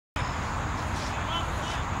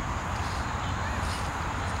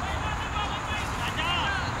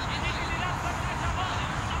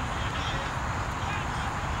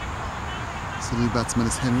So the batsman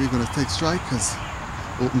is Henry, going to take strike as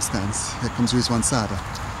open stance. Here comes Rizwan Sardar,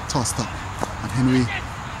 tossed up, and Henry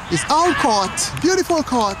is out caught. Beautiful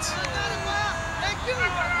caught.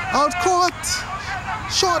 Out caught.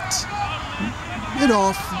 Shot. It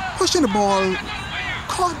off. Pushing the ball.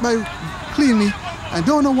 Caught by cleanly. I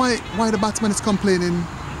don't know why the batsman is complaining.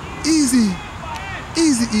 Easy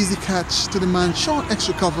catch to the man. Short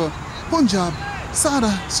extra cover. Punjab.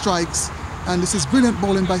 Sardar strikes. And this is brilliant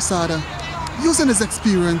bowling by Sardar. Using his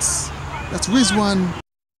experience. That's Rizwan.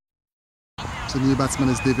 So the new batsman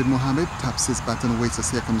is David Mohammed. Taps his bat and waits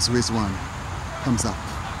as here comes Rizwan. Comes up.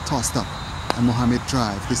 Tossed up. And Mohammed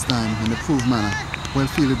drive. This time in a proved manner. Well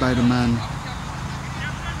fielded by the man.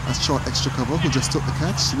 A short extra cover who just took the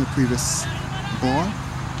catch in the previous ball.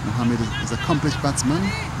 Mohammed is an accomplished batsman.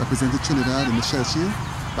 Represented Trinidad in the Shell Shield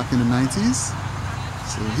back in the 90s.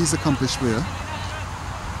 So he's an accomplished player.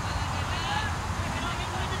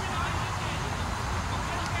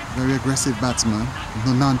 Very aggressive batsman,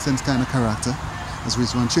 no nonsense kind of character, as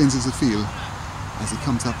Rizwan changes the field as he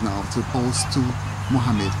comes up now to pose to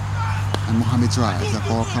Mohammed. And Mohammed drives. That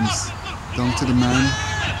ball comes down to the man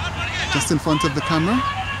just in front of the camera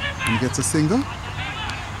and gets a single.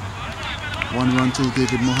 1 run to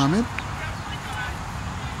David Mohammed.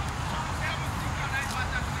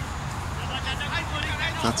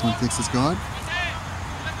 Batsman takes his guard.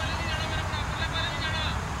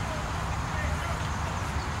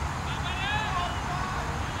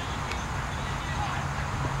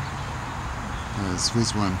 As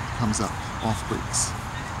Rizwan comes up, off breaks,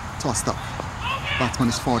 tossed up. Batsman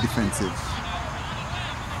is far defensive.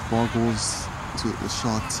 Ball goes to the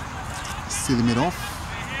short, silly mid off.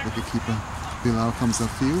 Wicketkeeper Bilal comes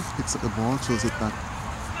upfield, picks up the ball, throws it back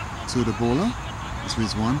to the bowler. It's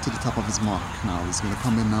Rizwan to the top of his mark. Now he's going to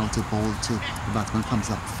come in now to bowl to the batsman. Comes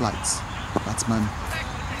up, flights. Batsman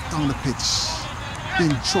down the pitch,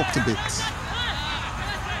 being choked a bit.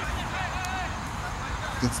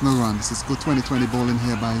 Gets no run. This is good 2020 bowling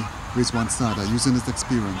here by Rizwan Sardar, using his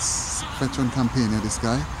experience. Veteran campaigner, this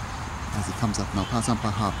guy. As he comes up now, pass on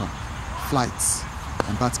by Harper. Flights.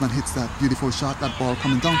 And batsman hits that beautiful shot. That ball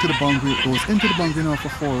coming down to the boundary. It goes into the boundary now for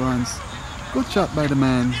 4 runs. Good shot by the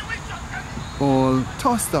man. Ball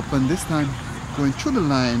tossed up, and this time going through the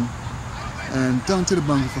line and down to the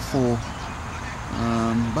boundary for 4.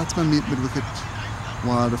 Batsman meet mid wicket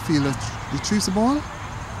while the fielder retrieves the ball.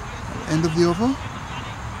 End of the over.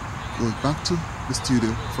 Goes back to the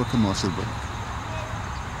studio for a commercial break.